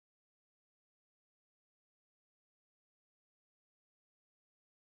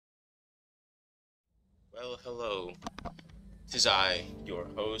Well, hello. Tis I, your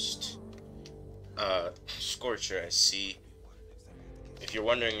host, ScorcherSC. If you're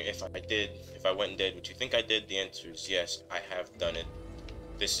wondering if I went and did what you think I did, the answer is yes, I have done it.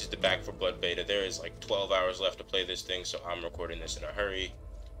 This is the Back4Blood beta. There is like 12 hours left to play this thing, so I'm recording this in a hurry.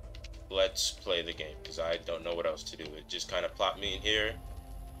 Let's play the game, because I don't know what else to do. It just kind of plopped me in here.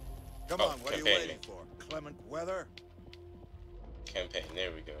 Come on, what are you waiting for? Clement weather? Campaign,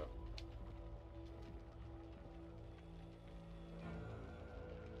 there we go.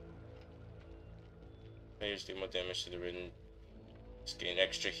 Players do more damage to the ridden. Just gain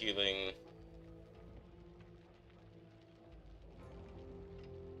extra healing.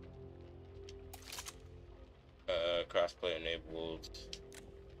 Crossplay enabled.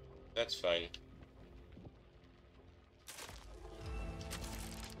 That's fine.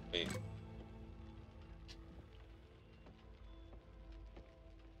 Wait.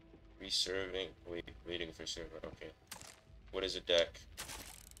 Reserving. Wait, waiting for server. Okay. What is a deck?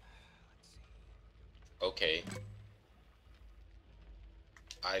 Okay.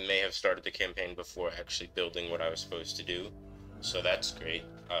 I may have started the campaign before actually building what I was supposed to do, so that's great.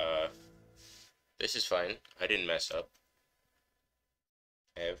 This is fine. I didn't mess up.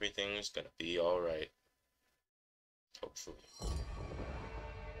 Everything's gonna be alright. Hopefully.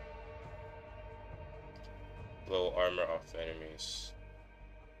 Blow armor off enemies.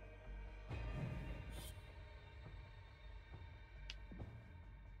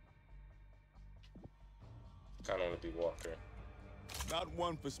 Kinda wanna be Walker. Not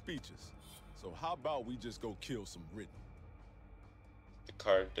one for speeches. So how about we just go kill some written? The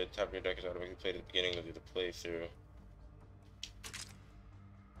card at the top of your deck is automatically played at the beginning of the playthrough.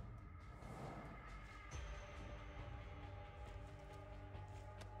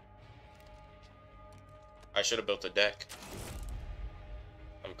 I should have built a deck.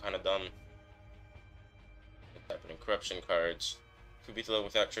 I'm kinda dumb. What's happening? Corruption cards. Could be level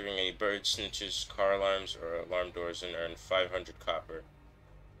without triggering any birds, snitches, car alarms, or alarm doors and earn 500 copper.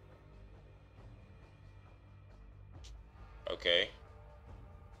 Okay.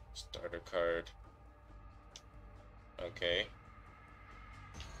 Starter card. Okay.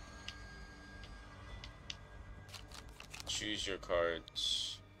 Choose your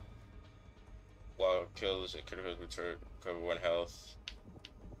cards. While kills, it critical return, cover 1 health.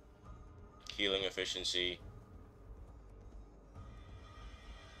 Healing efficiency.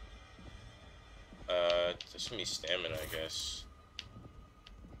 This can be stamina, I guess.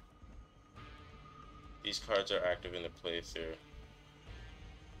 These cards are active in the playthrough.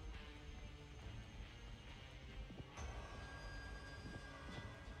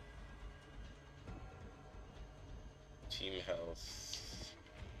 Team health.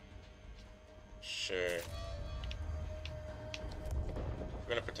 Sure. I'm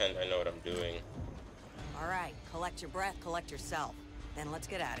gonna pretend I know what I'm doing. All right, collect your breath, collect yourself. Then let's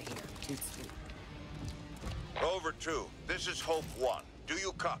get out of here. Toot scoot. Rover 2, this is Hope 1. Do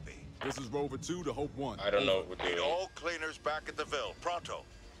you copy? This is Rover 2 to Hope 1. I don't know what we're Need doing. all cleaners back at the Ville. Pronto.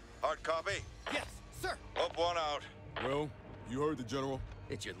 Hard copy? Yes, sir. Hope 1 out. Well, you heard the General.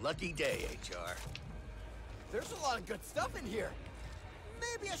 It's your lucky day, HR. There's a lot of good stuff in here.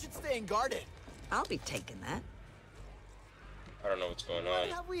 Maybe I should stay unguarded. I'll be taking that. I don't know what's going What on.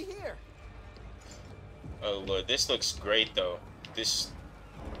 have we here? Oh lord, this looks great though. This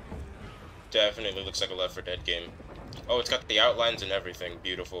definitely looks like a Left 4 Dead game. Oh, it's got the outlines and everything.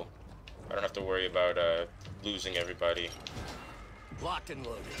 Beautiful. I don't have to worry about losing everybody. Locked and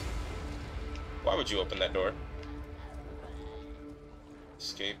loaded. Why would you open that door?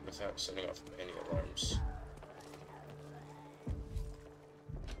 Escape without setting off any alarms.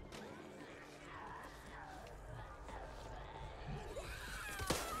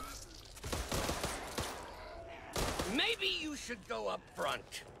 Maybe you should go up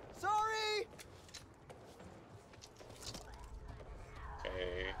front. Sorry.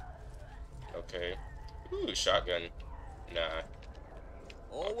 Okay. Okay. Ooh, shotgun. Nah.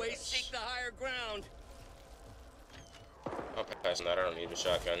 Always seek the higher ground. I'll pass on that. I don't need a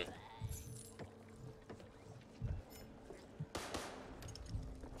shotgun.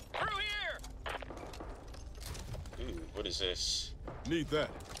 Through here. Ooh, what is this? Need that.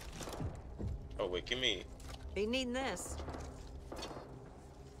 Oh wait, give me. Be needing this.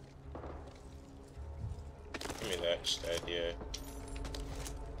 Give me that instead, yeah.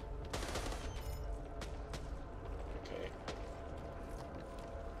 Okay.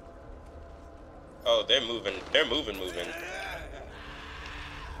 Oh, they're moving. They're moving.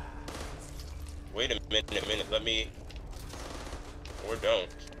 Wait a minute. Let me. Or don't.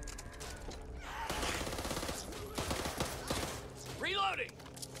 Reloading.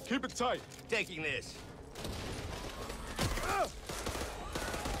 Keep it tight. Taking this.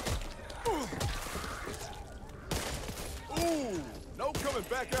 coming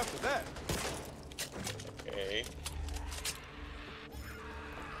back after that. Okay.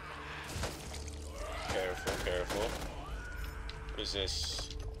 Careful, careful. What is this?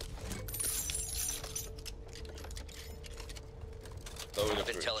 Lower the I've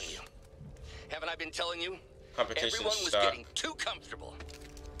been bridge. telling you. Haven't I been telling you? Competition Everyone was stop. getting too comfortable.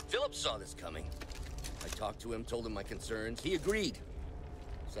 Philip saw this coming. I talked to him, told him my concerns. He agreed.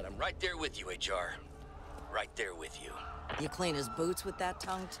 Said, I'm right there with you, HR. Right there with you. You clean his boots with that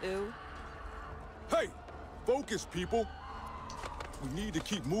tongue, too? Hey, focus, people. We need to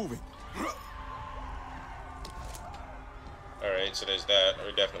keep moving. Alright, so there's that.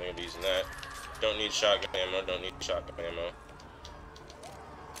 We're definitely gonna be using that. Don't need shotgun ammo, don't need shotgun ammo.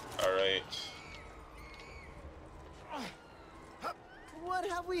 Alright. What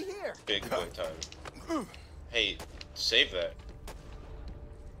have we here? Big boy time. Hey, save that.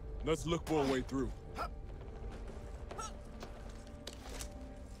 Let's look for a way through.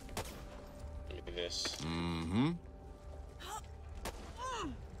 Give me this. Mm-hmm.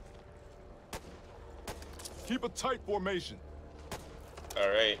 Keep a tight formation.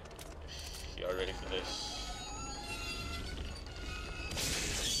 Alright. Y'all ready for this?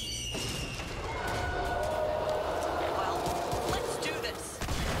 Well, let's do this.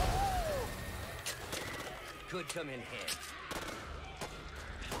 Could come in handy.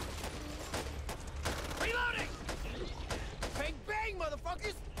 Reloading! Bang, bang,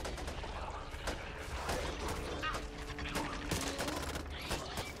 motherfuckers!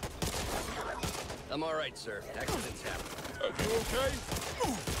 I'm all right, sir. Accidents happen. Okay. You okay?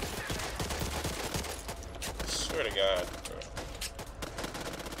 Swear to God, bro.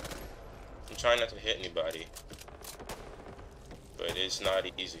 I'm trying not to hit anybody. But it's not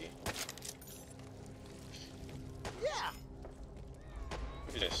easy. Yeah.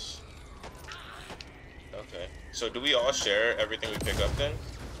 Look at this. Okay. So do we all share everything we pick up then?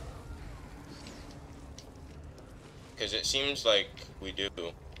 Because it seems like we do.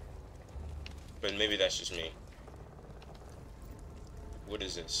 But maybe that's just me. What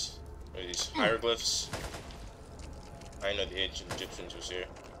is this? Are these hieroglyphs? I know the ancient Egyptians was here.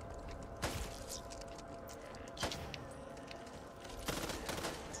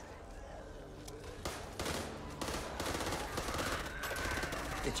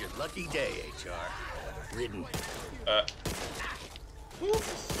 It's your lucky day, HR. Ridden.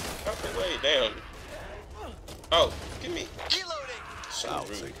 Woof. Out the way, damn. Oh, give me. Reloading! So I'll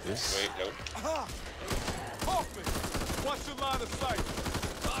rude. take this. Wait, nope. Hoffman, watch your line of sight.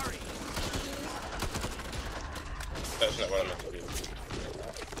 Sorry. That's not what I meant to do.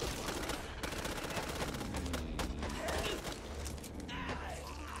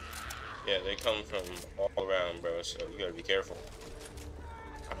 Yeah, they come from all around, bro, so you gotta be careful.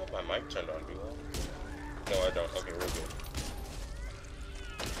 I don't have my mic turned on, do I? No, I don't. Okay, we're good.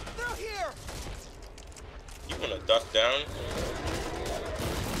 They're here! You wanna duck down?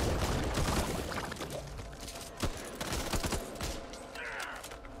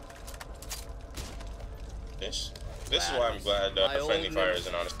 This is why I'm glad My friendly old fire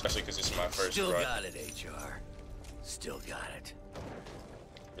isn't on, especially because it's my first Still run. got it, HR. Still got it.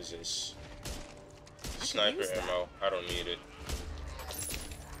 What is this? could Sniper use that. ammo. I don't need it.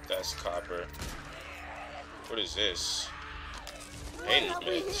 That's copper. What is this? What have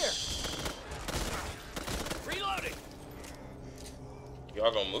we here? Reloading!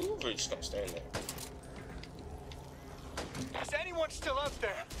 Y'all gonna move or you just gonna stand there? Is anyone still out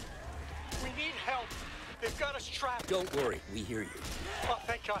there? We need help. They've got us trapped. Don't worry, we hear you. Oh,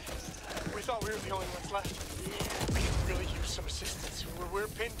 thank God. We thought we were the only ones left. We could really use some assistance. We're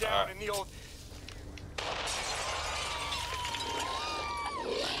pinned down in the old...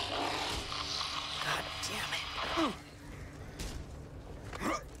 God damn it.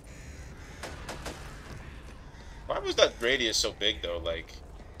 Why was that radius so big though? Like,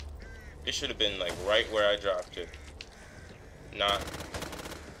 it should have been like right where I dropped it. Not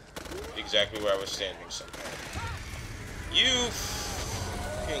exactly where I was standing somehow. You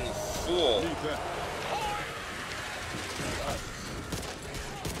fucking fool. Need that.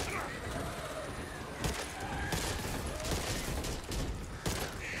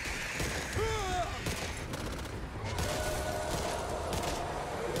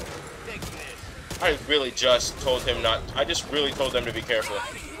 I really just told him not. I just really told them to be careful.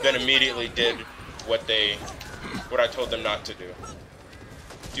 Then immediately did what I told them not to do.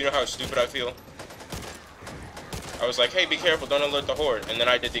 Do you know how stupid I feel? I was like, hey, be careful, don't alert the horde. And then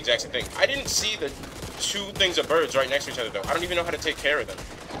I did the exact same thing. I didn't see the two things of birds right next to each other though. I don't even know how to take care of them.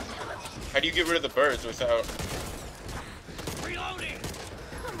 How do you get rid of the birds without... Reloading!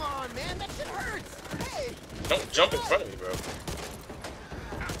 Come on, man, that shit hurts! Hey! Don't jump in front of me, bro.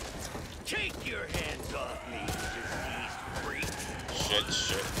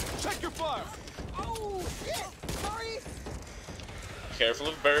 Shit. Check your fire. Oh, shit! Sorry! Careful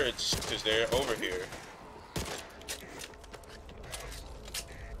of birds, because they're over here.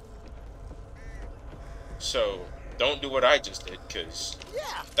 So, don't do what I just did, because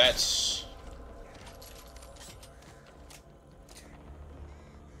Yeah! that's...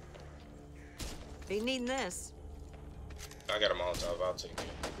 Be needing this. I got a Molotov, I'll take it.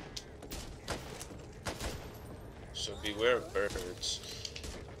 So beware of birds.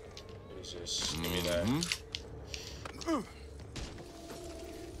 What is this? Give me that.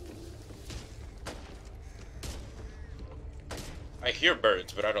 I hear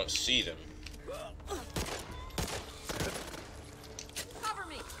birds, but I don't see them. Cover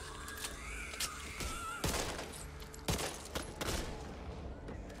me.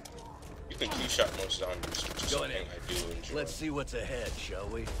 You can two-shot most zombies, which is Going something in. I do enjoy. Let's see what's ahead, shall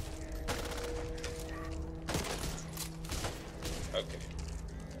we? Okay.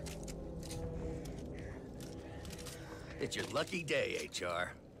 It's your lucky day,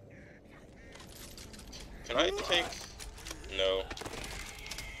 HR. Can I take... No.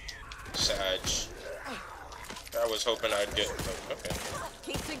 Sag. I was hoping I'd get... Okay.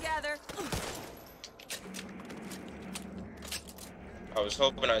 Keep together. I was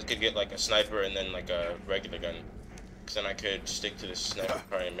hoping I could get like a sniper and then like a regular gun. Because then I could stick to the sniper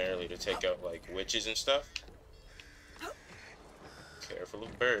primarily to take out like witches and stuff. Careful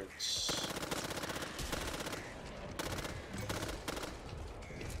of birds.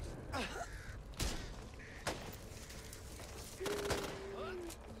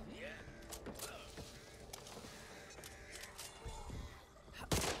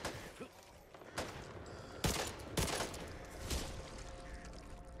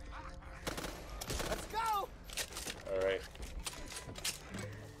 Let's go! Alright.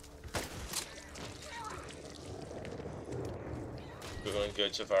 We're doing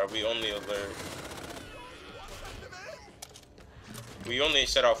good so far. We only alert. We only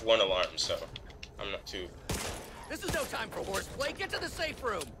set off one alarm, so I'm not too. This is no time for horseplay. Get to the safe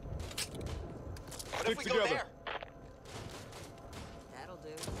room. What Stick if we together. go there? That'll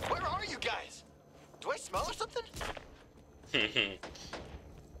do. Where are you guys? Do I smell or something?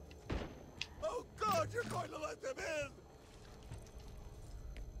 Oh god, you're going to let them in!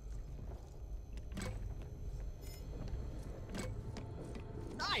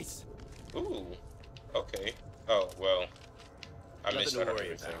 Nice! Ooh. Okay. Oh, well. I Nothing missed to out on worry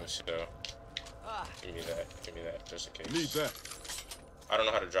everything, about. so Ah, give me that. Give me that, just in Need case. that. I don't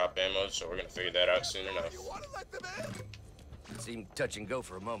know how to drop ammo, so we're gonna figure that out soon enough. you want to let them in? Seemed touch and go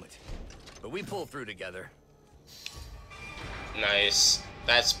for a moment, but we pulled through together. Nice.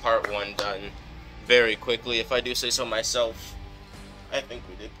 That's part one done very quickly, if I do say so myself. I think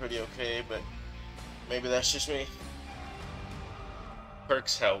we did pretty okay, but maybe that's just me.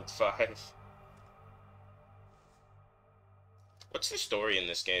 Perks held 5. What's the story in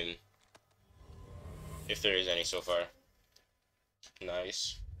this game? If there is any so far.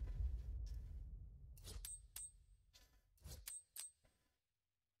 Nice.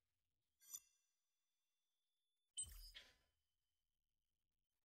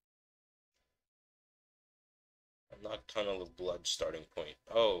 Unlock Tunnel of Blood starting point.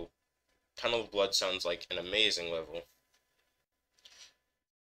 Oh, Tunnel of Blood sounds like an amazing level.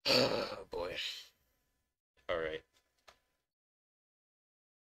 Oh boy. Alright.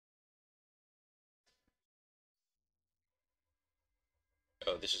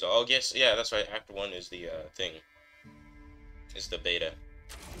 Oh, this is all. Yes, yeah, that's right. Act 1 is the thing. Is the beta.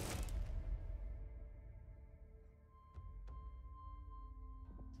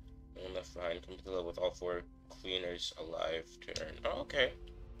 No one left behind. Complete the level with all 4 cleaners alive to earn. Oh, okay.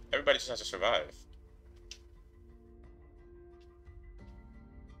 Everybody just has to survive.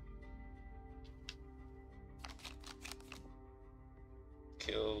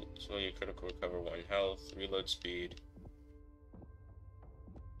 Kill, so your critical recover 1 health, reload speed.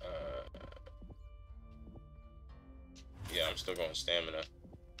 Yeah, I'm still going stamina.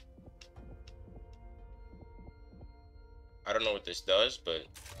 I don't know what this does, but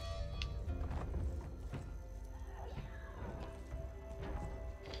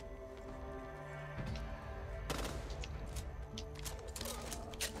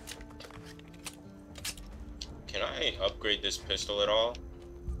can I upgrade this pistol at all?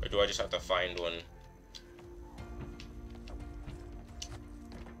 Or do I just have to find one?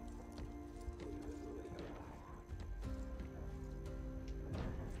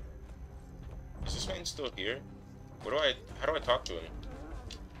 Is this man still here? How do I talk to him?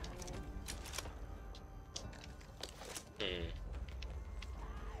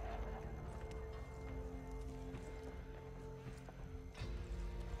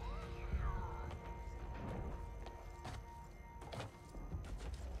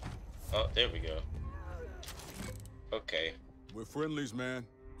 Oh, there we go. Okay. We're friendlies, man.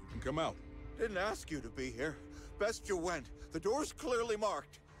 You can come out. Didn't ask you to be here. Best you went. The door's clearly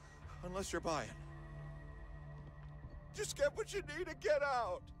marked. Unless you're buying. Just get what you need to get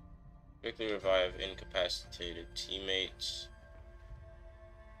out. Quickly revive incapacitated teammates.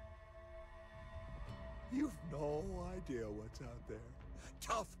 You've no idea what's out there.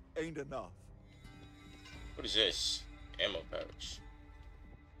 Tough ain't enough. What is this? Ammo pouch.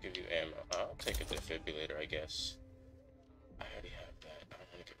 Give you ammo. I'll take a defibrillator, I guess. I already have that. I don't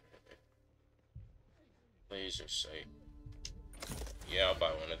want to get rid of it. Laser sight. Yeah, I'll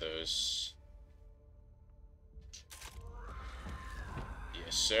buy one of those.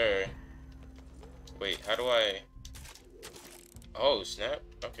 Yes, sir. Wait, how do I... Oh, snap.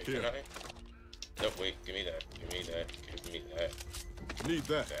 Okay, can I? Nope, wait, give me that. Give me that. Give me that. Need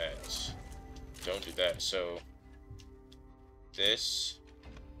that. That. Don't do that. So, this.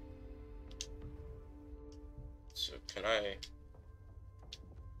 So, can I...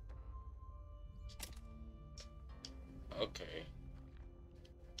 Okay.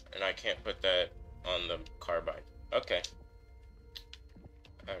 And I can't put that on the carbine. Okay.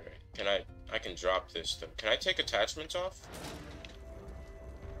 Alright. Can I can drop this though. Can I take attachments off?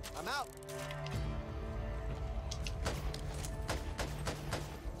 I'm out.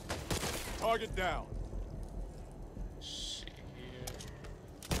 Target down. Let's see here.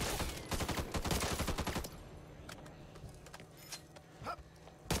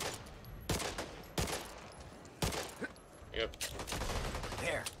 Yep.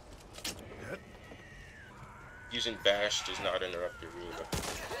 There. Using bash does not interrupt your reload.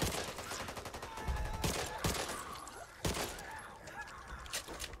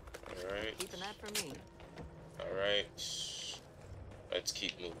 Alright. Keeping that for me. Alright. Let's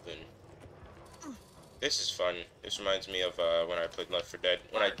keep moving. This is fun. This reminds me of when I played Left 4 Dead.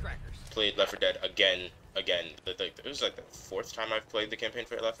 When I played Left 4 Dead again. It was like the 4th time I've played the campaign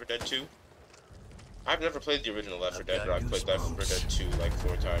for Left 4 Dead 2. I've never played the original Left 4 Dead, but I've played Left 4 Dead 2 like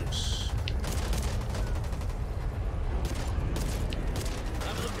 4 times.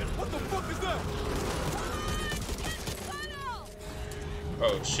 What the fuck is that?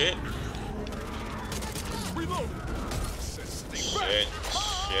 Oh shit. Reload.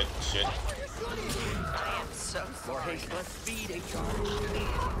 Shit. I am so More sorry. haste, less speed, HR. I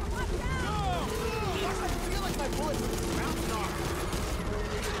feel like my bullets are bouncing off.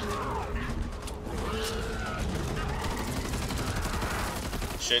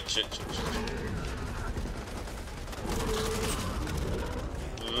 Shit.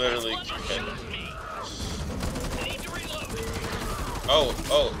 Literally.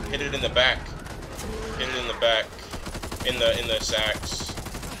 Oh, hit it in the back. Hit it in the back. In the sacks.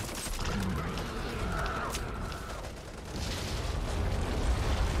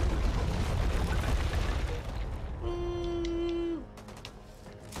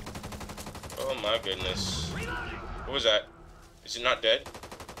 Oh my goodness. What was that? Is it not dead?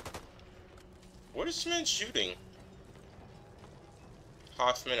 What is this man shooting?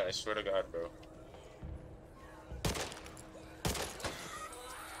 Hoffman, I swear to God, bro.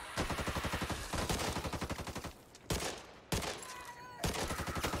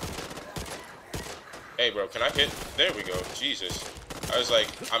 Hey, bro, can I hit? There we go. Jesus. I was like,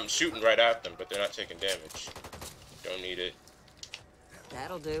 I'm shooting right at them, but they're not taking damage. Don't need it.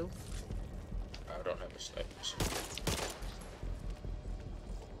 That'll do. I don't have a sniper.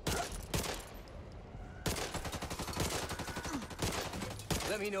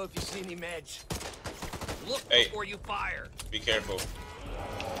 Let me know if you see any meds. Look Hey. before you fire. Be careful.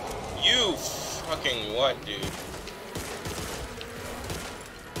 You fucking what, dude?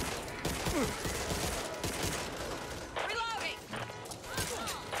 Reloading!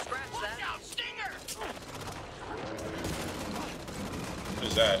 Scratch that. Out, Stinger!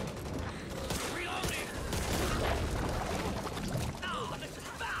 Who's that? Reloading! Oh, this is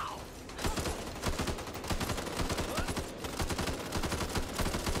foul!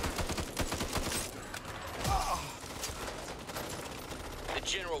 The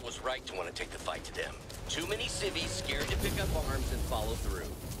general was right to want to take the fight to them. Too many civvies scared to pick up arms and follow through.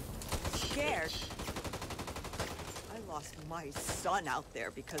 Scared. I lost my son out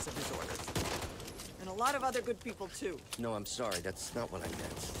there because of his orders. And a lot of other good people, too. No, I'm sorry. That's not what I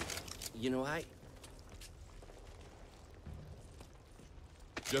meant. You know,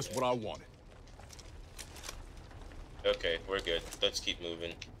 Just what I wanted. Okay, we're good. Let's keep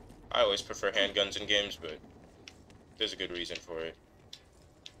moving. I always prefer handguns in games, but there's a good reason for it.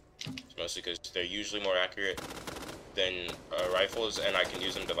 It's mostly because they're usually more accurate than rifles, and I can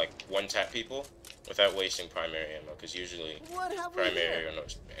use them to like one-tap people without wasting primary ammo, because usually What have we primary here?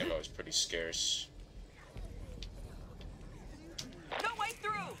 ammo is pretty scarce. No way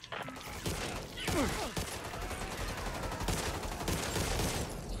through!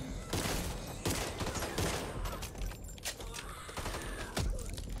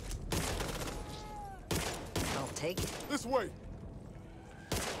 I'll take it. This way.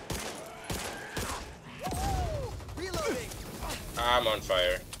 Reloading. I'm on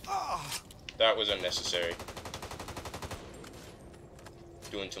fire. That was unnecessary.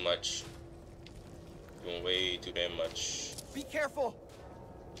 Doing too much. Doing way too damn much. Be careful.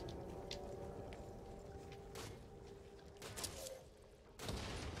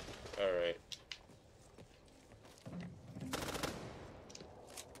 Alright.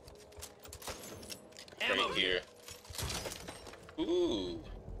 Right here. Ooh.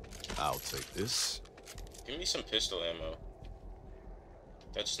 I'll take this. Give me some pistol ammo.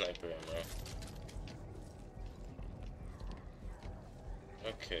 That's sniper ammo.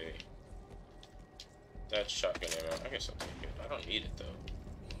 Okay. That's shotgun ammo. I guess I'll take it. I don't need it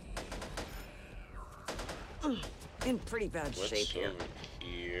though. In pretty bad What's shape here. over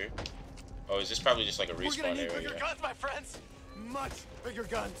here? Oh, is this probably just like a We're gonna respawn need area? bigger guns, my friends. Much bigger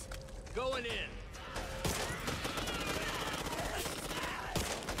guns. Going in.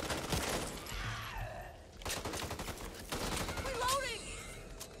 Reloading.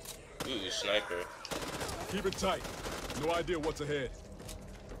 Ooh, sniper. Keep it tight. No idea what's ahead.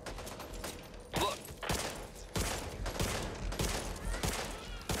 Look,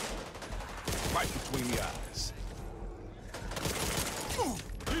 Right between the eyes.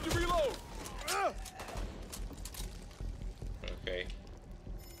 Need to reload. Okay.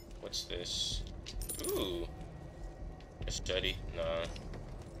 What's this? Ooh. A study. Nah.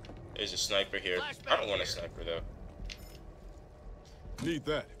 There's a sniper here. I don't want a sniper though. Need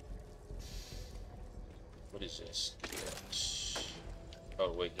that. What is this?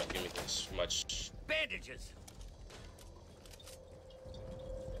 Oh wait, no, give me this much. bandages.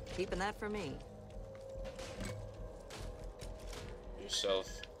 Keeping that for me. Yourself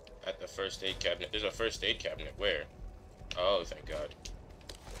at the first aid cabinet. There's a first aid cabinet. Where? Oh, thank God.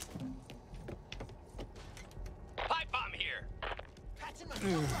 Pipe bomb here. Patching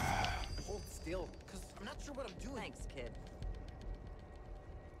myself up. Hold still, cause I'm not sure what I'm doing. Thanks, kid.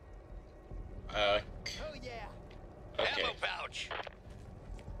 Oh yeah. Okay. Ammo pouch.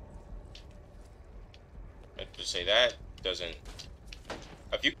 I have to say that doesn't.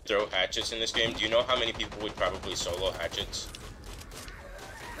 If you throw hatchets in this game, do you know how many people would probably solo hatchets?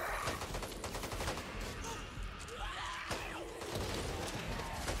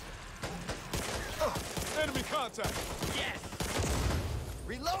 Enemy contact. Yes.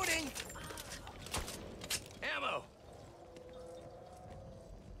 Reloading. Ammo.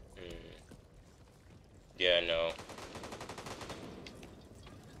 Yeah, no.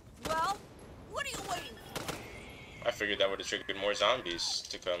 Well, what are you waiting for? I figured that would have triggered more zombies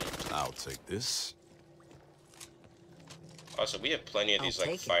to come. I'll take this. Also, we have plenty of these I'll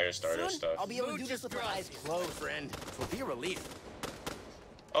like take it. fire starter Soon, stuff. I'll be able to do Food this with my just eyes draws closed, friend. which will be a relief.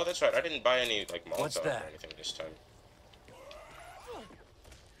 Oh, that's right. I didn't buy any like What's Molotov that? or anything this time.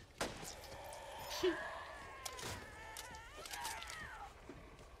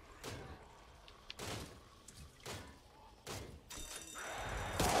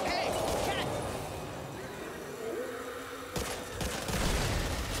 Hey, cat!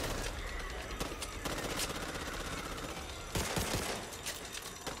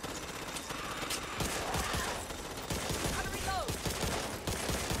 How to reload?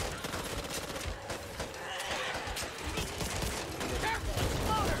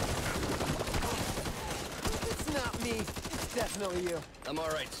 It's not me. It's definitely you. I'm all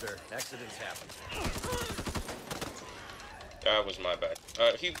right, sir. Accidents happen. That was my bad.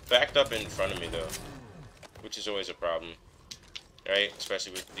 He backed up in front of me though, which is always a problem, right?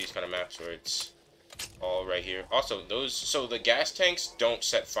 Especially with these kind of maps where it's all right here. Also, so the gas tanks don't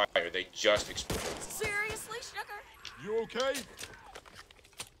set fire; they just explode. Seriously, sugar? You okay?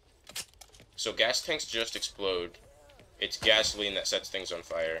 So gas tanks just explode. It's gasoline that sets things on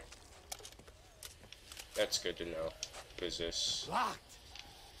fire. That's good to know. What is this? Locked.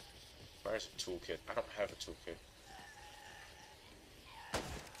 Where's a toolkit? I don't have a toolkit.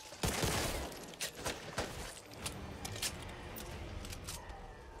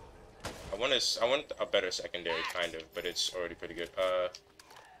 I want a better secondary, kind of, but it's already pretty good.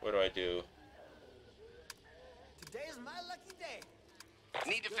 What do I do? Today's my lucky day.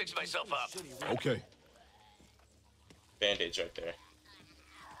 Need to fix myself up. Okay. Band-aids right there.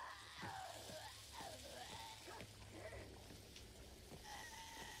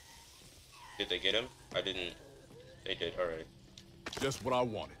 Did they get him? I didn't. They did. All right. Just what I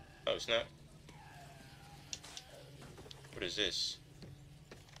wanted. Oh, snap. What is this?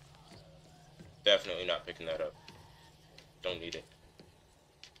 Definitely not picking that up. Don't need it.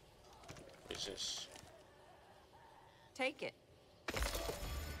 What is this? Take it. Can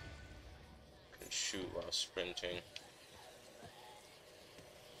shoot while sprinting.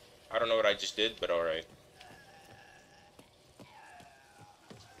 I don't know what I just did, but alright.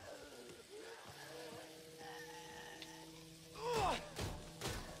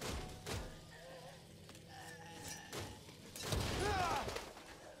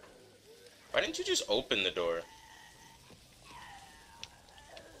 Why didn't you just open the door? I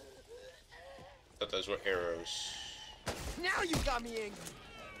thought those were arrows. Now you got me angry.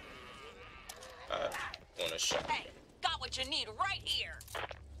 I want a shot. Hey, got what you need right here.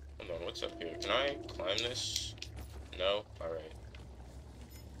 Hold on, what's up here? Can I climb this? No? Alright.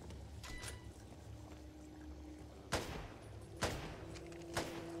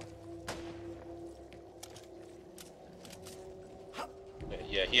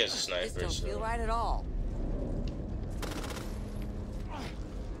 Yeah, he has a sniper. This don't So. feel right at all.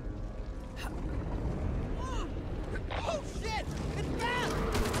 Oh shit! It's bad!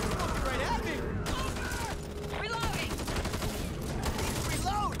 It's coming right at me! Reloading!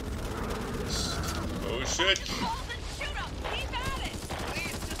 Reload! Oh shit! Hold and shoot him! Keep at it!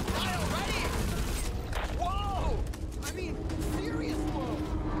 Please, just die already! Whoa! I mean, serious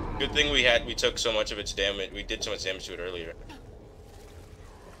whoa! Good thing we took so much of its damage. We did so much damage to it earlier.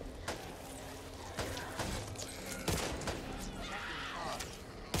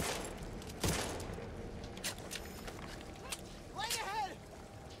 Right ahead!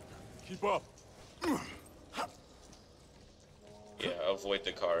 Keep up. Yeah, avoid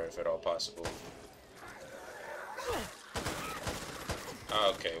the car if at all possible. Ah,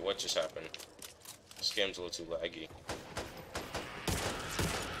 okay, what just happened? This game's a little too laggy.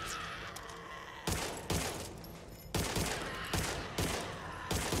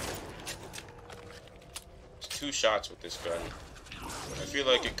 It's 2 shots with this gun. I feel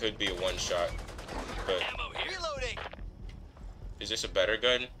like it could be a 1 shot, but Reloading! is this a better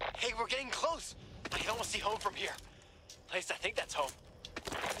gun? Hey, we're getting close. I can almost see home from here. At least I think that's home.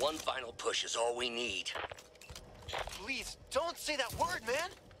 One final push is all we need. Please, don't say that word, man.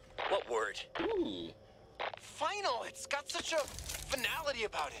 What word? Ooh. Final. It's got such a finality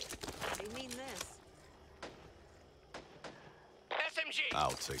about it. They mean this. SMG.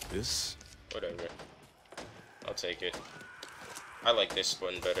 I'll take this. Whatever. I'll take it. I like this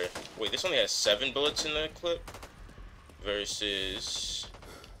one better. Wait, this only has 7 bullets in the clip? Versus...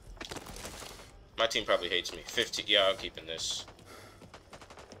 My team probably hates me. 15. Yeah, I'm keeping this.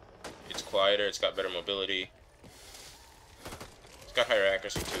 It's quieter. It's got better mobility. It's got higher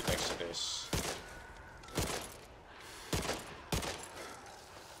accuracy too, thanks to this.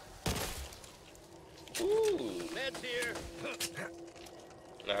 Ooh. Meds here.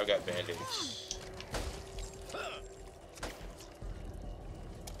 Now I've got band-aids.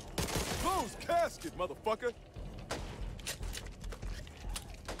 Close casket, motherfucker.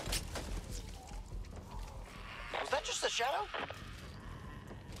 Was that just a shadow?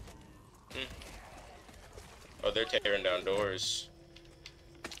 Oh, they're tearing down doors.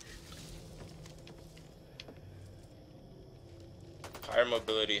 Higher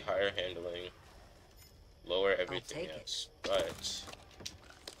mobility, higher handling, lower everything, take it. yes. But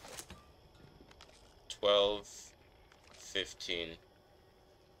 12, 15.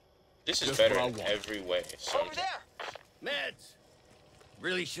 This is Just better what I in want. every way. So Over there. Meds.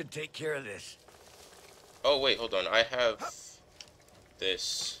 Really should take care of this. oh wait, hold on. I have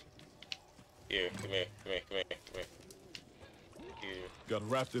this. Here, come here, come here, come here, come here. Here. Gotta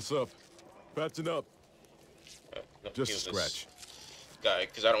wrap this up. Patching up. No, Just a heal this scratch. guy,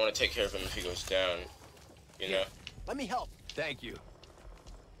 because I don't want to take care of him if he goes down. You know? Let me help. Thank you.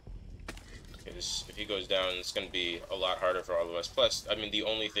 Because if he goes down, it's going to be a lot harder for all of us. Plus, I mean, the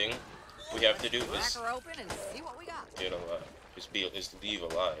only thing we have to do Crack is her open and see what we got. get alive. Is leave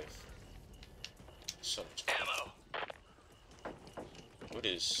alive. So much Ammo. What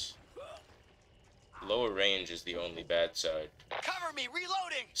is... Lower range is the only bad side. Cover me.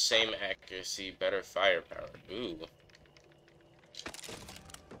 Reloading. Same accuracy, better firepower. Ooh.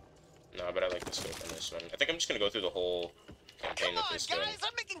 No, but I like the scope on this one. I think I'm just going to go through the whole campaign Come with on, this guys. gun.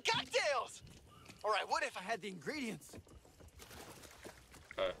 I'm making cocktails. All right. What if I had the ingredients.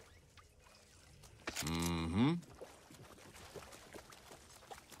 Huh. Mm-hmm.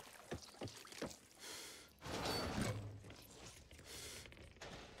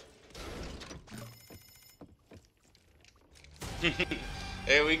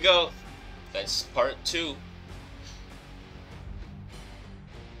 There we go. That's part 2.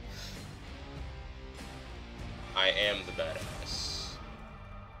 I am the badass.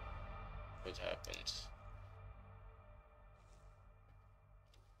 What happened?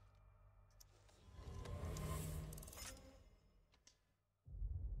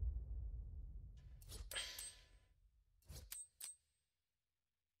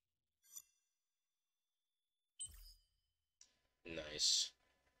 Nice.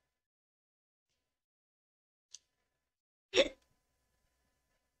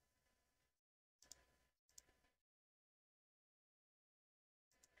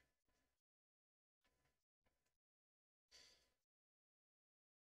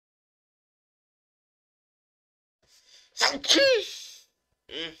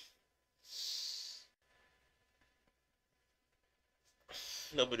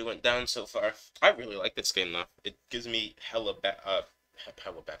 Nobody went down so far. I really like this game though. It gives me hella Left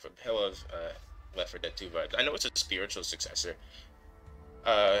 4 Dead 2 vibes. I know it's a spiritual successor.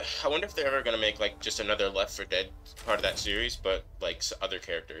 I wonder if they're ever gonna make like just another Left 4 Dead part of that series, but like other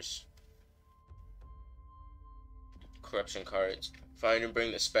characters. Corruption cards. Find and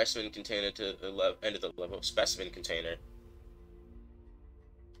bring the specimen container to the end of the level. Specimen container.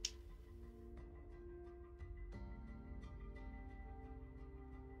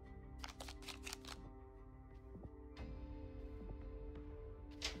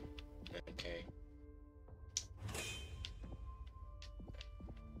 Okay.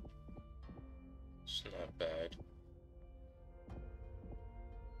 It's not bad.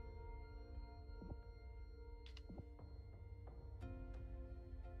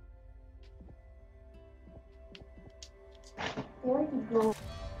 Where did you go?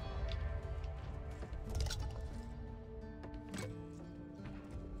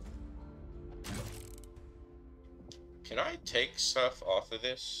 Can I take stuff off of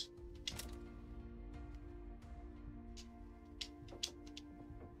this?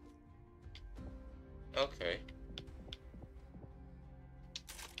 Okay.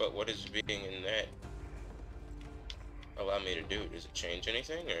 But what is being in that allow me to do? Does it change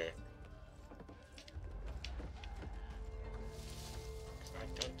anything, or? I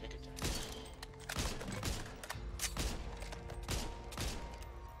don't think it does.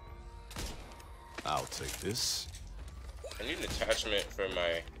 I'll take this. I need an attachment for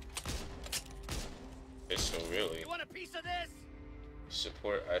my pistol, really. You want a piece of this?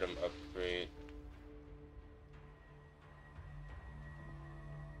 Support item upgrade.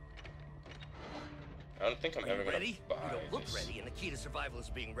 I don't think I'm ever gonna Ready? buy You don't look this. ready, and the key to survival is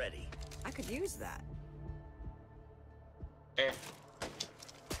being ready. I could use that. Eh.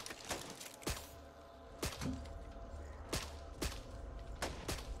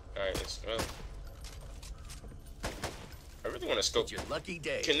 Alright, let's go. I really want to scope. It's your lucky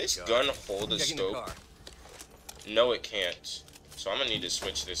day. Can this Gar. gun hold a Checking the scope? car. No, it can't. So I'm gonna need to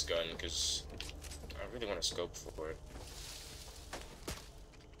switch this gun because I really want to scope for it.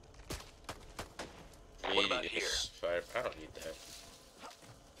 What about here? Fire. I don't need that.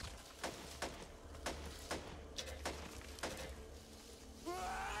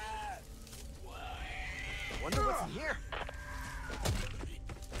 Wonder what's in here.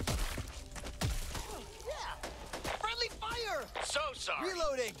 Yeah! Friendly fire! So sorry.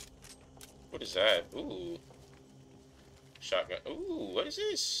 Reloading! What is that? Ooh. Shotgun. Ooh, what is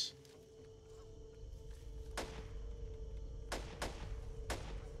this?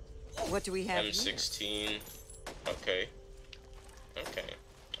 What do we have here? M16. Okay. Okay.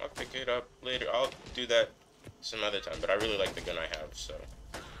 I'll pick it up later. I'll do that some other time, but I really like the gun I have, so.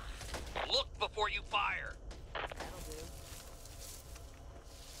 Look before you fire.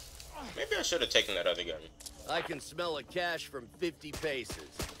 Maybe I should have taken that other gun. I can smell a cache from 50 paces,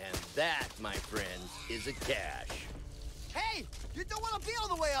 and that, my friends, is a cache. Hey! You don't want to be all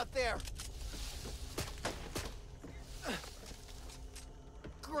the way out there!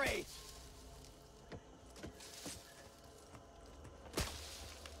 Great!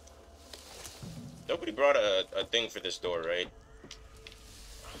 Nobody brought a thing for this door, right?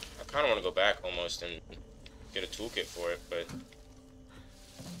 I kind of want to go back almost and get a toolkit for it, but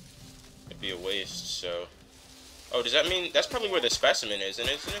it'd be a waste, so. Oh, does that mean that's probably where the specimen is, isn't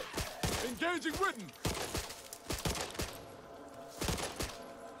it? Engaging written.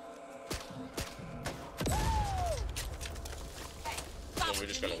 And we're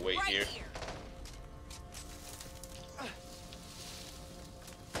just gonna wait here.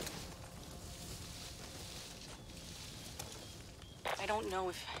 I don't know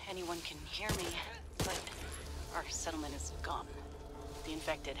if anyone can hear me, but our settlement is gone. The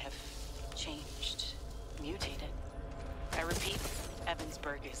infected have changed, mutated. I repeat,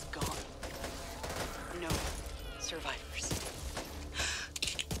 Evansburg is gone. No survivors.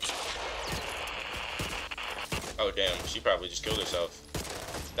 Oh damn, she probably just killed herself.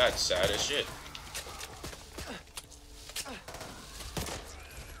 That's sad as shit.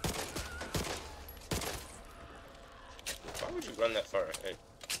 Why would you run that far ahead?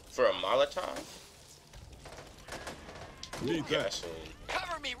 For a Molotov? Need that. Gasoline.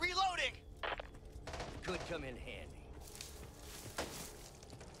 Cover me, reloading! Could come in handy.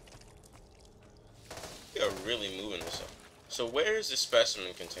 We are really moving this up. So where is the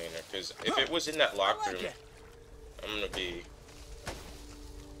specimen container? Because if it was in that locker room, I'm gonna be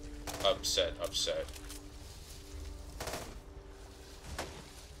upset. Alright,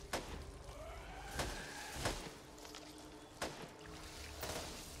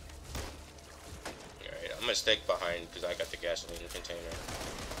 I'm gonna stay behind because I got the gasoline container.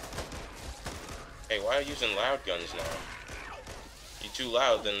 Hey, why are you using loud guns now? You too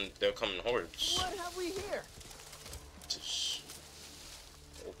loud, then they'll come in hordes. What have we here? Just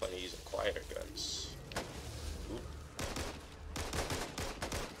no fun using quieter guns. Oop.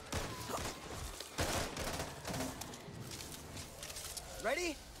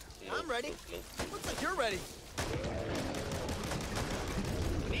 Ready? Nope, I'm ready. nope. Looks like you're ready.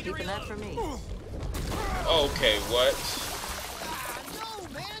 Keeping that for me. Okay, what? No,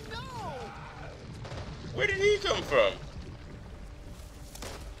 man, no! Where did he come from?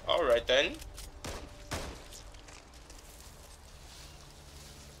 Alright then.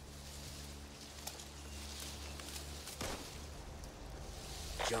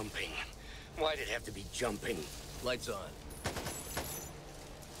 Jumping. Why'd it have to be jumping? Lights on.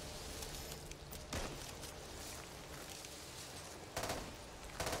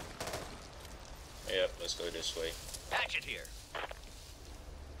 Yep, let's go this way. Hatchet here.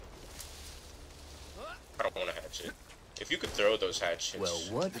 I don't want to hatch it. If you could throw those hatchets, Well,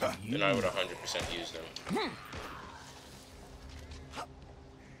 what do you... then I would 100% use them.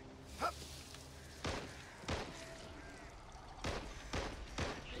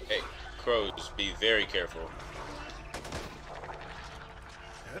 Hey, crows, be very careful.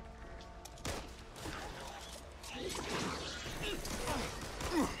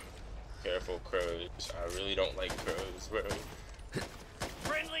 Careful, crows. I really don't like crows, bro.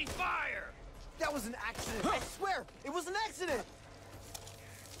 Friendly fire! That was an accident. I swear, it was an accident.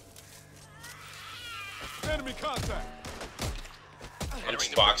 Enemy contact. I'm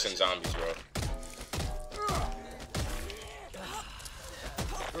just boxing zombies, bro.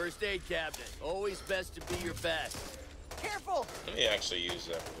 First aid cabinet. Always best to be your best. Careful! Let me actually use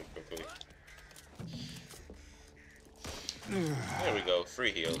that really quickly. There we go,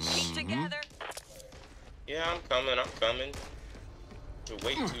 free heals. Together. Yeah, I'm coming. To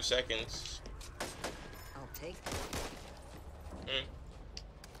wait 2 seconds. I'll take it.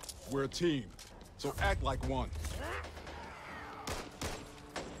 We're a team, so act like one.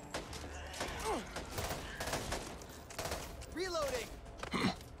 Reloading!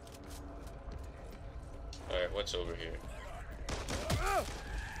 Alright, what's over here?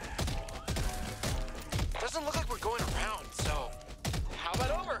 Doesn't look like we're going around, so how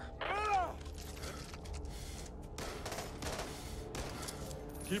about over?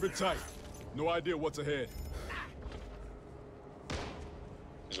 Keep it tight. No idea what's ahead.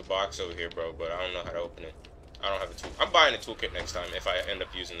 There's a box over here, bro, but I don't know how to open it. I don't have a tool. I'm buying a toolkit next time if I end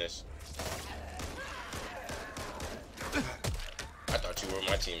up using this. I thought you were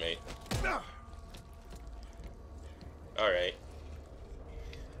my teammate. Alright.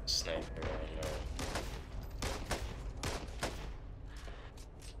 Sniper, I know.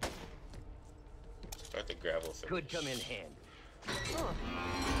 Start the gravel finish. Could come in handy.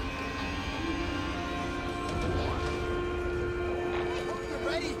 You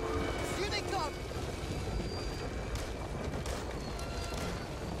ready? Here they come!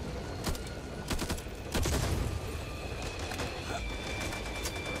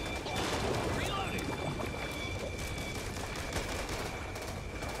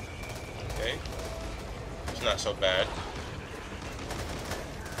 Okay. It's not so bad.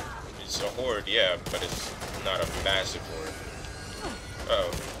 It's a horde, yeah, but it's not a massive horde. Oh.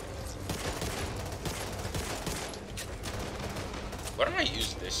 Why don't I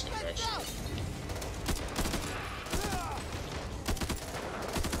use this thing, actually?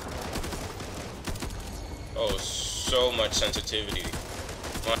 Oh, so much sensitivity.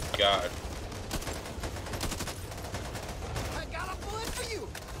 My god. I got a bullet for you!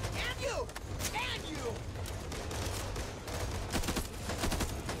 And you! And you!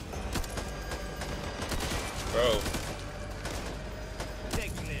 Bro.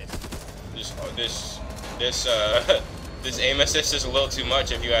 Take this. This This aim assist is a little too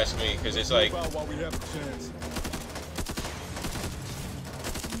much if you ask me, because it's like... Move out while we have the chance.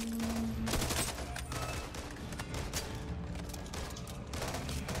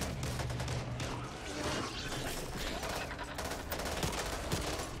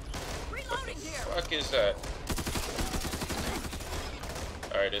 Reloading here. Fuck is that?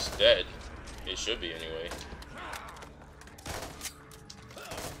 Alright, it's dead. It should be anyway.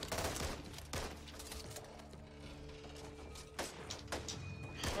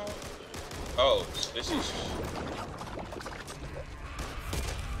 Oh, this is...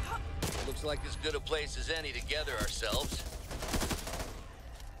 Looks like as good a place as any to gather ourselves.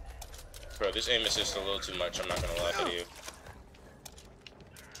 Bro, this aim assist is a little too much, I'm not gonna lie to you.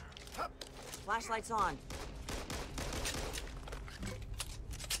 Flashlight's on.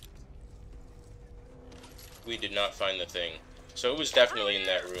 We did not find the thing. So it was definitely in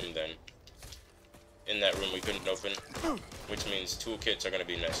that room then. In that room we couldn't open. Which means toolkits are gonna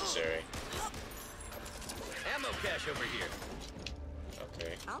be necessary. Ammo cache over here.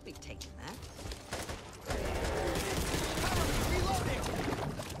 Okay. I'll be taking that.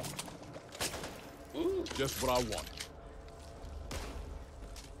 Ooh. Just what I want.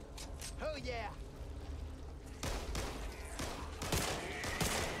 Oh yeah.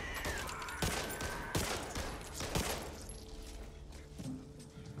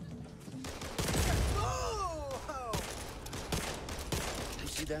 You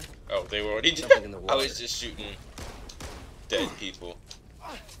see that? Oh, they were already Something in the I water. was just shooting dead people.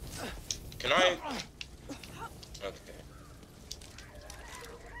 Can I? Okay.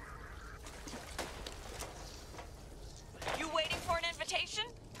 You waiting for an invitation?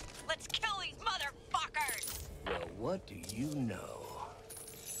 Let's kill these motherfuckers! Well, what do you know?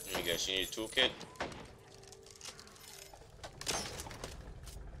 Let me guess, you need a toolkit?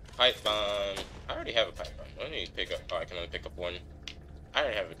 Pipe bomb. I already have a pipe bomb. I need to pick up. Oh, I can only pick up one. I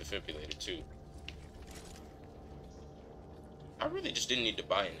already have a defibrillator too. I really just didn't need to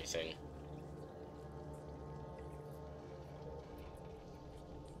buy anything.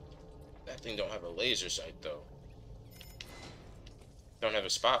 That thing don't have a laser sight though. Don't have a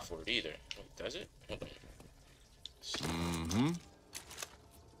spot for it either. Wait, does it? Hold on. Mm-hmm.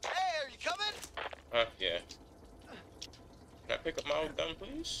 Hey, are you coming? Yeah. Can I pick up my old gun,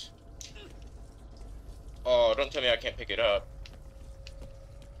 please? Oh, don't tell me I can't pick it up.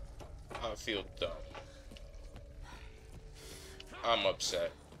 I feel dumb. I'm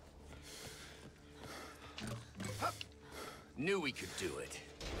upset. Knew we could do it.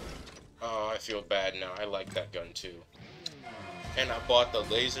 Oh, I feel bad now. I like that gun too. And I bought the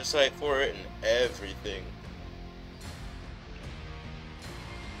laser sight for it and everything.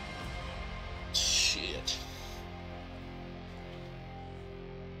 Shit.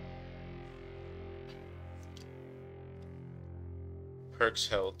 Perks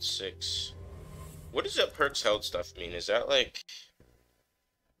held 6. What does that perks held stuff mean? Is that like...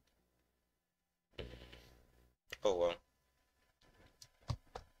 Oh well.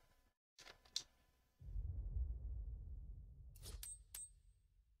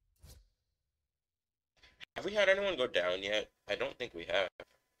 Have we had anyone go down yet? I don't think we have.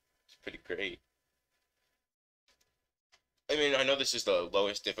 It's pretty great. I mean, I know this is the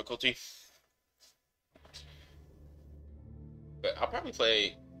lowest difficulty. But I'll probably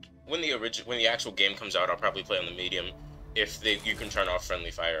play when the actual game comes out. I'll probably play on the medium if you can turn off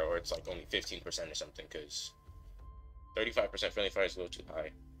friendly fire, or it's like only 15% or something, because 35% friendly fire is a little too high.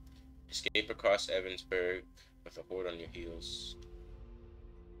 Escape across Evansburg with a horde on your heels.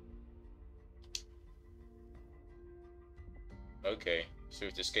 Okay, so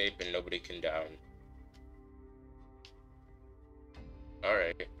it's escape and nobody can down.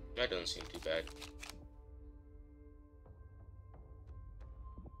 Alright, that doesn't seem too bad.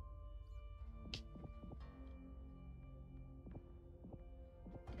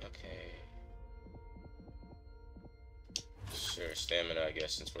 Okay. Sure, stamina, I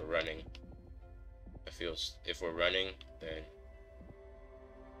guess, since we're running. I feel if we're running, then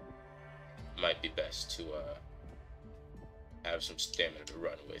might be best to have some stamina to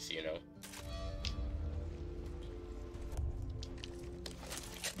run with, you know?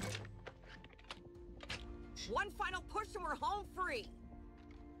 One final push and we're home free.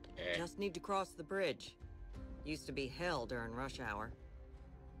 Just need to cross the bridge. Used to be hell during rush hour.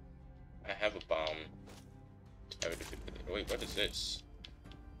 I have a bomb. Wait, what is this?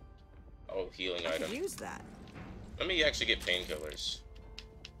 Oh, healing I item. could use that. Let me actually get painkillers.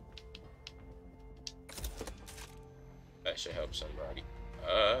 That should help somebody.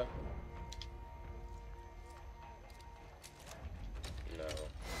 No.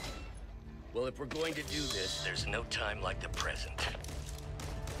 Well, if we're going to do this, there's no time like the present.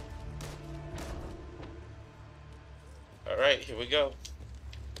 Alright, here we go.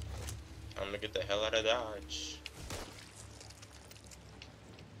 I'm gonna get the hell out of Dodge.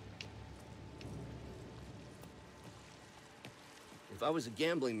 If I was a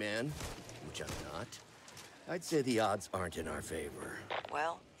gambling man, which I'm not, I'd say the odds aren't in our favor.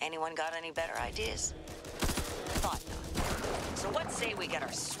 Well, anyone got any better ideas? Thought not. So what say we get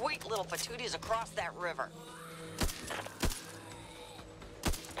our sweet little patooties across that river?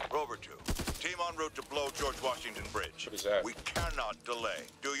 Rover 2, team en route to blow George Washington Bridge. What is that? We cannot delay.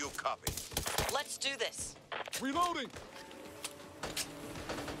 Do you copy? Let's do this. Reloading!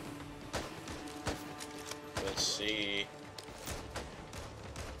 Let's see.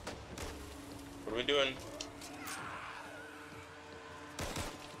 What are we doing?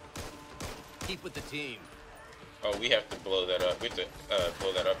 Keep with the team. Oh, we have to blow that up. We have to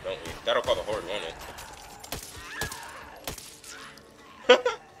blow that up, don't we? That'll call the horde, won't it?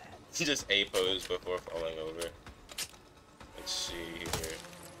 Just A-pose before falling over. Let's see here.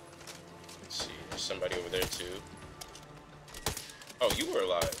 Let's see. There's somebody over there, too. Oh, you were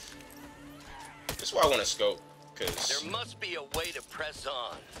alive. This is why I want to scope, because... There must be a way to press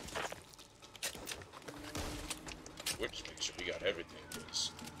on. We're just making sure we got everything,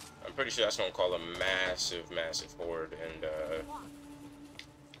 because I'm pretty sure that's going to call a massive, massive horde, and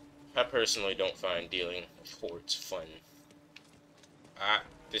I personally don't find dealing with hordes fun. Ah,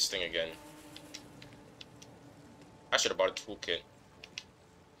 this thing again. I should have bought a toolkit.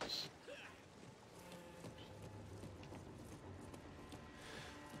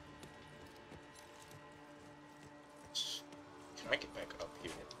 Can I get back up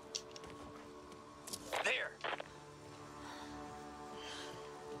here? There.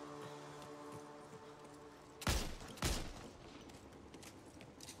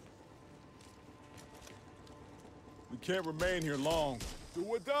 We can't remain here long. Do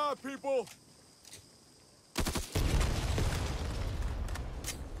or die, people!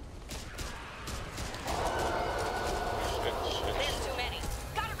 There's too many.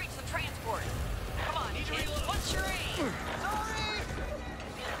 Gotta reach the transport. Come on, kid. What's your aim?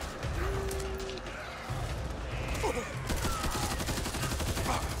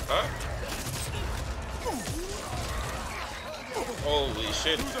 Huh? Holy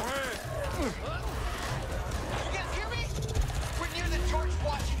shit. You guys hear me? We're near the George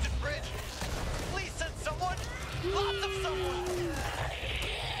Washington Bridge. Please send someone. Lots of someone.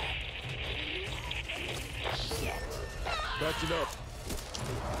 Backing up.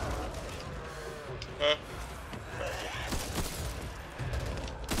 Huh?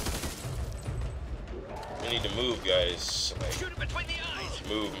 We need to move, guys. Like, Shoot it between the eyes.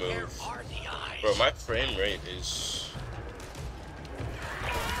 move. Where are the eyes? Bro, my frame rate is...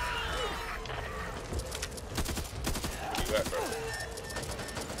 Where you at, bro?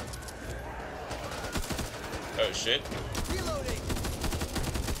 Oh, shit. Reloading.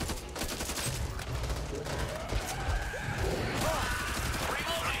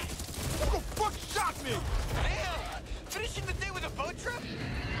 Who the fuck shot me? Damn! Finishing the day with a boat trip?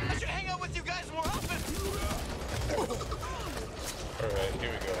 I should hang out with you guys more often. Alright, here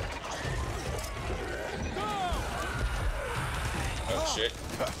we go. Oh, shit.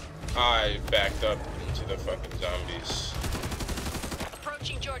 I backed up into the fucking zombies.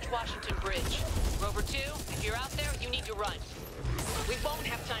 Approaching George Washington Bridge. Rover 2, if you're out there, you need to run. We won't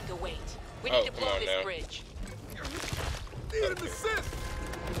have time to wait. We need to come blow on this now. bridge. Need an assist!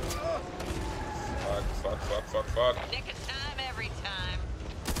 Fuck. Nick of time every time.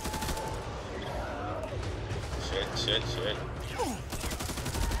 Shit.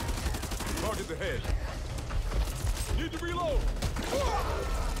 Target ahead. Need to reload!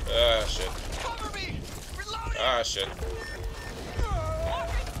 Ah, shit. Cover me! Reloading! Ah, shit.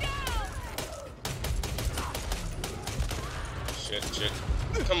 Shit.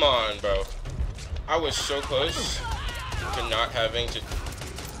 Come on, bro. I was so close to not having to...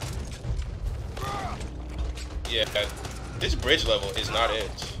 Yeah, this bridge level is not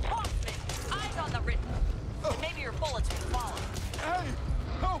it. Eyes on the written. Maybe your bullets will follow. Hey!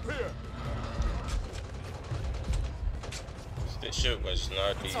 Help here! This shit was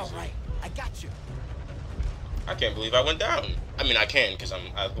not easy. It's all right. I got you. I can't believe I went down. I mean, I can, because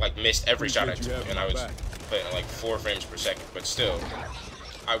I like missed every shot I took, and I was playing at like 4 frames per second, but still,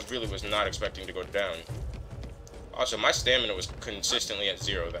 I really was not expecting to go down. Also, my stamina was consistently at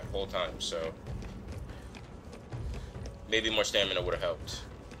 0 that whole time, so maybe more stamina would have helped.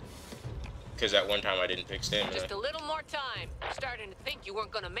 Because at one time I didn't pick stamina. Just a little more time. Starting to think you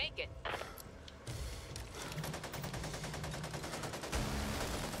weren't gonna make it.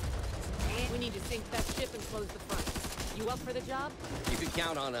 We need to sink that ship and close the front. You up for the job? You can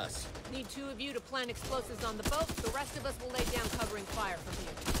count on us. Need 2 of you to plant explosives on the boat. The rest of us will lay down covering fire from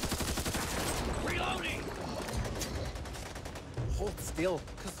here. Reloading! Hold still,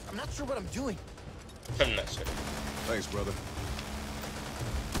 because I'm not sure what I'm doing. I'm not sure. Thanks, brother.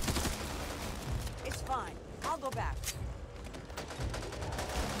 It's fine. I'll go back.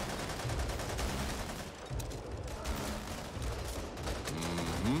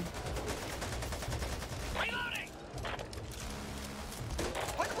 Reloading!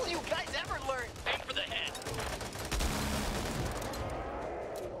 When will you guys ever learn? Aim for the head.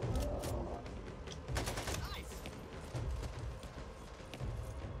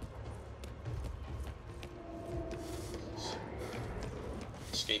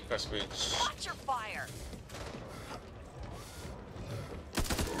 Escape press bridge. Watch your fire.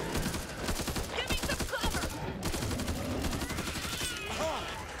 Give me some cover!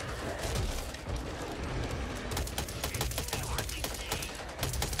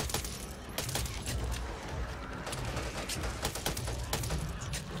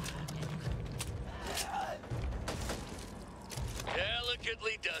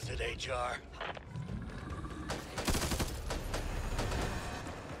 Delicately does it, HR.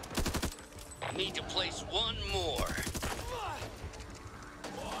 Need to place one more.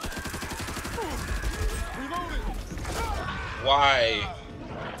 Why?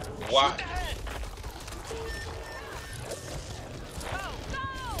 Why?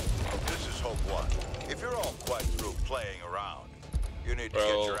 This is Hope 1. If you're all quite through playing around, you need to get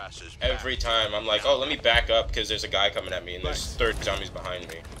Bro, your asses back. every time I'm like, oh, let me back up because there's a guy coming at me and there's 30 zombies behind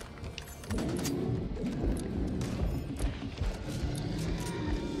me.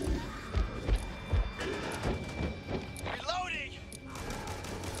 Reloading!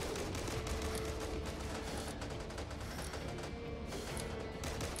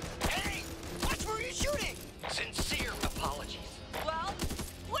 Hey! Watch where you're shooting! Sincere apologies. Well,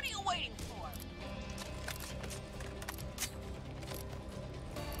 what are you waiting for?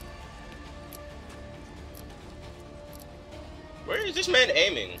 Where is this man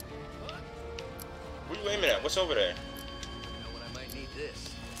aiming? What are you aiming at? What's over there? You know when I might need this.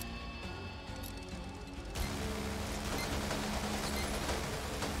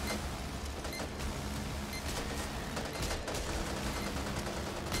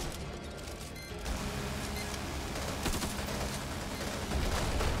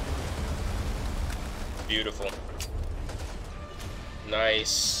 Beautiful.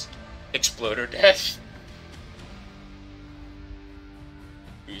 Nice. Exploder death.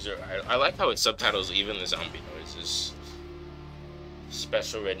 I like how it subtitles even the zombie noises.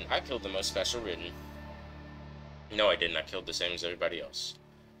 Special ridden. I killed the most special ridden. No, I didn't. I killed the same as everybody else.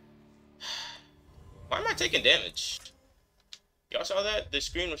 Why am I taking damage? Y'all saw that? The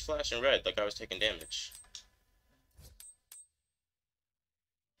screen was flashing red like I was taking damage.